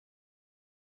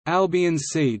Albion's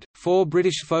Seed, Four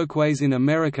British Folkways in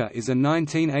America is a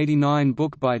 1989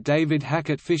 book by David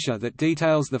Hackett Fisher that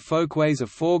details the folkways of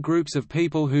four groups of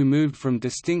people who moved from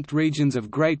distinct regions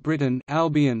of Great Britain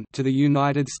Albion to the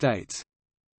United States.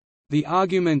 The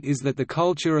argument is that the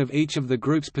culture of each of the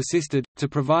groups persisted, to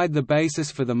provide the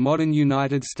basis for the modern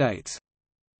United States.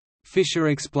 Fisher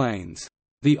explains,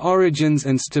 "The origins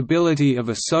and stability of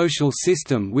a social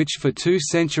system which for 2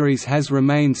 centuries has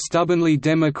remained stubbornly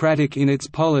democratic in its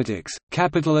politics,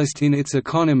 capitalist in its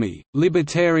economy,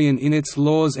 libertarian in its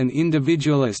laws and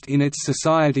individualist in its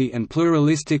society and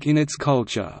pluralistic in its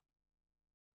culture."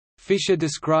 Fisher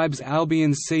describes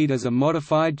Albion's Seed as a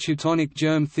modified Teutonic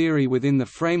germ theory within the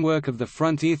framework of the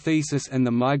frontier thesis and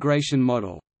the migration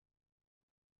model.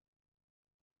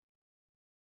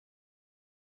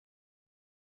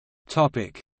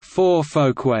 Four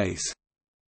folkways.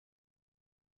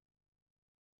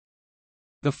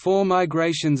 The four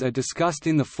migrations are discussed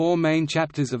in the four main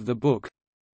chapters of the book.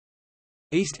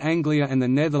 East Anglia and the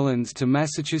Netherlands to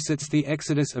Massachusetts. The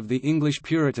exodus of the English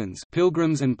Puritans,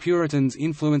 Pilgrims and Puritans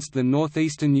influenced the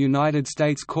northeastern United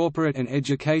States corporate and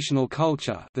educational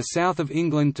culture. The south of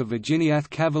England to Virginia.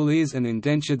 Cavaliers and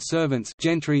indentured servants,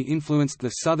 gentry influenced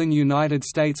the southern United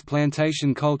States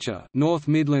plantation culture. North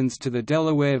Midlands to the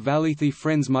Delaware Valley. The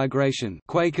Friends migration,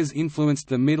 Quakers influenced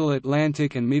the Middle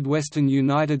Atlantic and Midwestern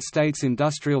United States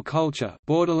industrial culture.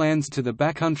 Borderlands to the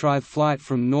backcountry flight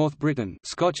from North Britain,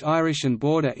 Scotch-Irish and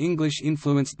Border English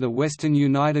influenced the western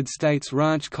United States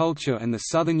ranch culture and the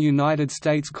southern United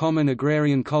States common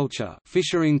agrarian culture.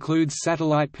 Fisher includes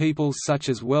satellite peoples such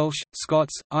as Welsh,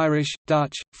 Scots, Irish,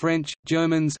 Dutch, French,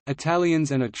 Germans,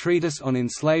 Italians and a treatise on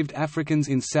enslaved Africans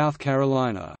in South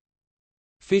Carolina.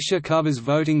 Fisher covers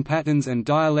voting patterns and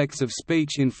dialects of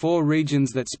speech in 4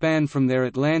 regions that span from their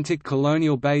Atlantic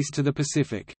colonial base to the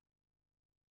Pacific.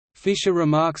 Fisher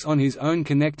remarks on his own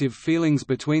connective feelings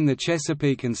between the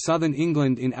Chesapeake and southern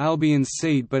England in Albion's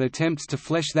Seed but attempts to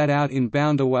flesh that out in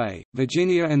Bound Away,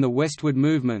 Virginia and the Westward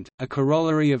Movement, a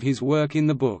corollary of his work in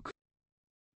the book.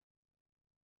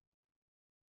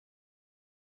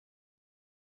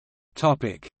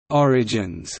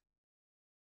 Origins.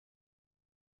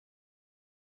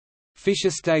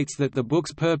 Fisher states that the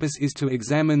book's purpose is to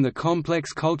examine the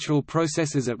complex cultural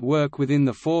processes at work within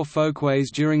the four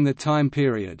folkways during the time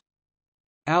period.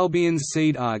 Albion's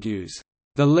Seed argues,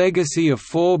 "The legacy of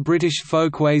four British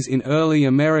folkways in early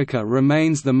America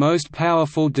remains the most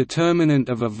powerful determinant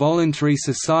of a voluntary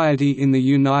society in the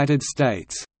United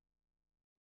States."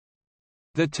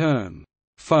 The term,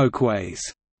 "folkways,"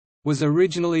 was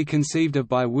originally conceived of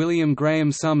by William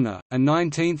Graham Sumner, a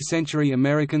 19th-century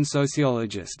American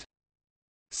sociologist.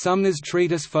 Sumner's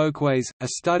treatise Folkways, a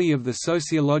study of the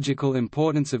sociological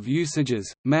importance of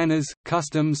usages, manners,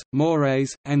 customs,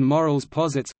 mores, and morals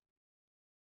posits,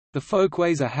 the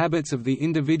folkways are habits of the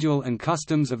individual and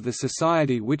customs of the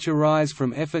society which arise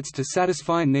from efforts to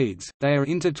satisfy needs. They are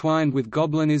intertwined with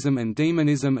goblinism and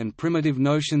demonism and primitive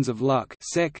notions of luck,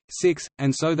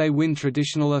 and so they win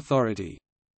traditional authority.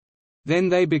 Then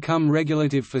they become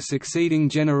regulative for succeeding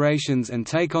generations and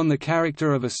take on the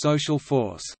character of a social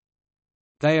force.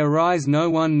 They arise no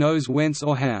one knows whence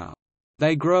or how.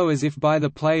 They grow as if by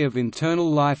the play of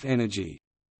internal life energy.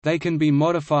 They can be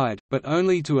modified, but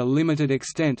only to a limited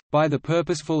extent, by the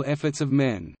purposeful efforts of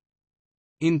men.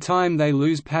 In time they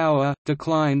lose power,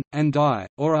 decline, and die,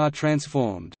 or are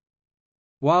transformed.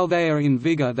 While they are in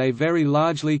vigor they very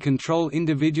largely control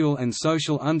individual and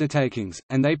social undertakings,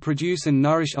 and they produce and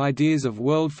nourish ideas of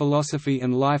world philosophy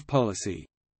and life policy.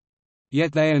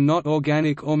 Yet they are not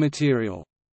organic or material.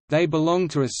 They belong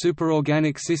to a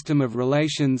superorganic system of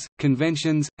relations,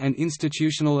 conventions, and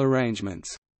institutional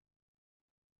arrangements.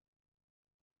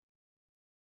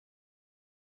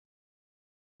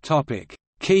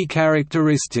 Key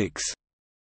characteristics.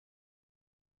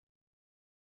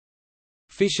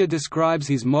 Fisher describes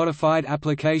his modified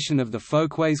application of the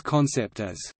folkways concept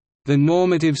as the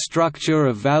normative structure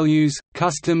of values,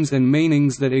 customs and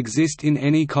meanings that exist in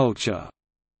any culture,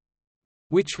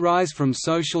 which rise from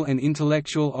social and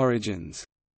intellectual origins.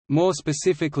 More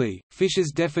specifically,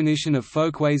 Fisher's definition of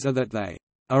folkways are that they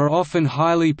are often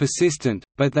highly persistent,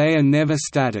 but they are never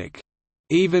static.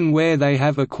 Even where they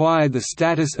have acquired the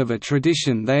status of a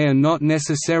tradition they are not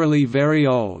necessarily very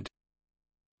old.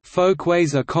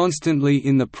 Folkways are constantly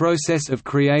in the process of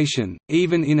creation,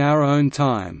 even in our own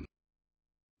time.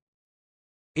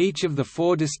 Each of the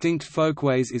four distinct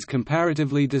folkways is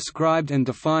comparatively described and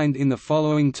defined in the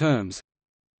following terms.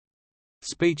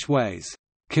 Speechways,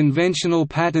 conventional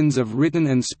patterns of written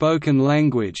and spoken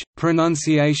language,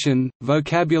 pronunciation,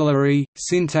 vocabulary,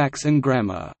 syntax and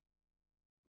grammar.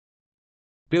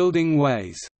 Building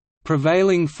ways.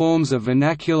 Prevailing forms of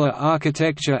vernacular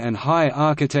architecture and high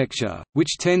architecture,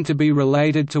 which tend to be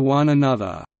related to one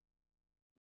another.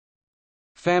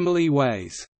 Family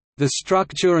ways. The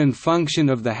structure and function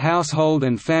of the household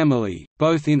and family,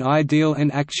 both in ideal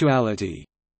and actuality.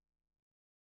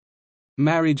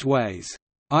 Marriage ways.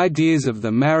 Ideas of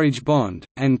the marriage bond,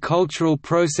 and cultural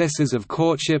processes of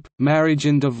courtship, marriage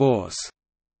and divorce.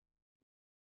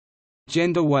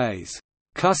 Gender ways.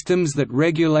 Customs that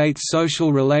regulate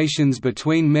social relations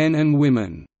between men and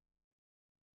women.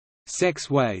 Sex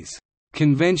ways.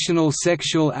 Conventional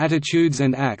sexual attitudes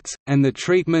and acts, and the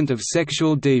treatment of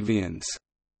sexual deviance.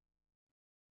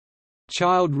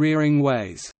 Child-rearing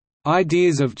ways.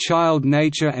 Ideas of child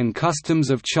nature and customs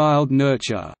of child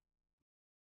nurture.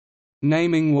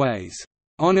 Naming ways.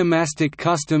 Onomastic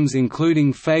customs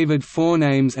including favored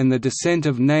forenames and the descent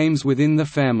of names within the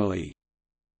family.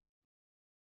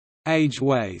 Age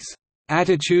ways.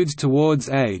 Attitudes towards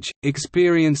age,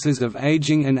 experiences of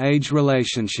aging and age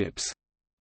relationships.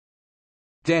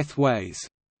 Death ways.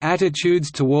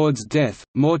 Attitudes towards death,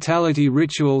 mortality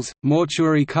rituals,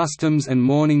 mortuary customs and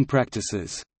mourning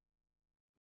practices.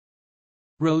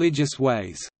 Religious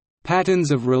ways. Patterns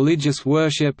of religious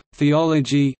worship,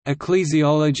 theology,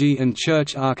 ecclesiology and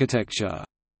church architecture.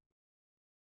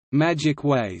 Magic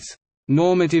ways.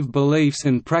 Normative beliefs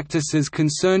and practices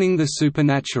concerning the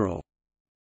supernatural.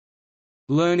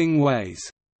 Learning ways.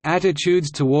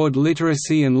 Attitudes toward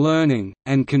literacy and learning,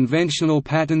 and conventional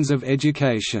patterns of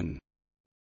education.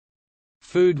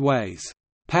 Food ways.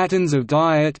 Patterns of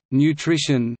diet,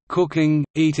 nutrition, cooking,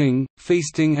 eating,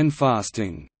 feasting and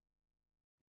fasting.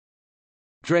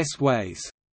 Dress ways.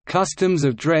 Customs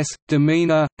of dress,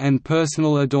 demeanor, and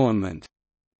personal adornment.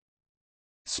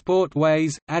 Sport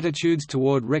ways, attitudes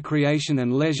toward recreation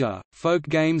and leisure, folk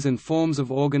games and forms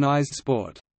of organized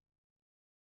sport.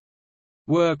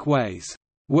 Work ways.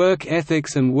 Work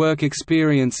ethics and work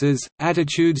experiences,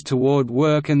 attitudes toward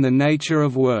work and the nature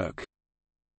of work.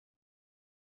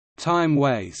 Time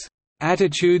ways.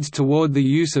 Attitudes toward the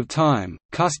use of time,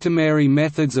 customary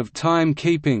methods of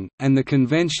time-keeping, and the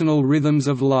conventional rhythms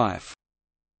of life.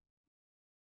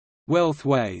 Wealth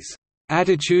ways.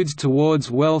 Attitudes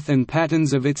towards wealth and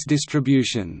patterns of its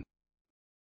distribution.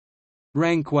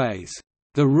 Rank ways.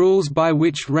 The rules by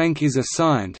which rank is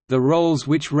assigned, the roles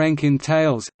which rank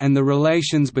entails, and the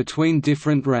relations between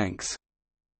different ranks.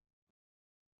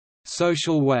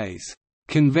 Social ways.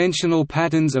 Conventional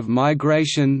patterns of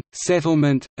migration,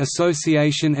 settlement,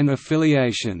 association and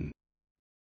affiliation.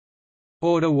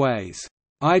 Order ways.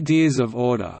 Ideas of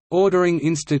order, ordering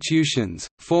institutions,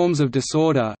 forms of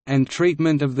disorder, and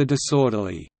treatment of the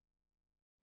disorderly.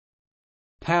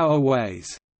 Power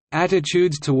ways.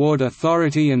 Attitudes toward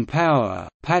authority and power,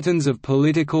 patterns of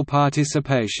political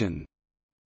participation.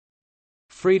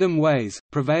 Freedom ways,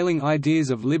 prevailing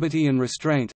ideas of liberty and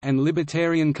restraint, and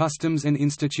libertarian customs and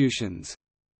institutions.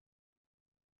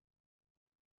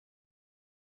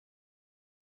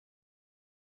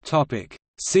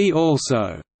 See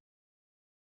also: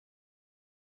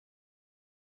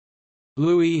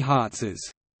 Louis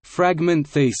Hartz's fragment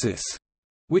thesis,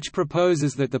 which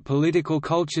proposes that the political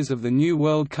cultures of the New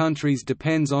World countries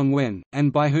depends on when,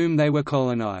 and by whom they were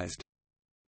colonized.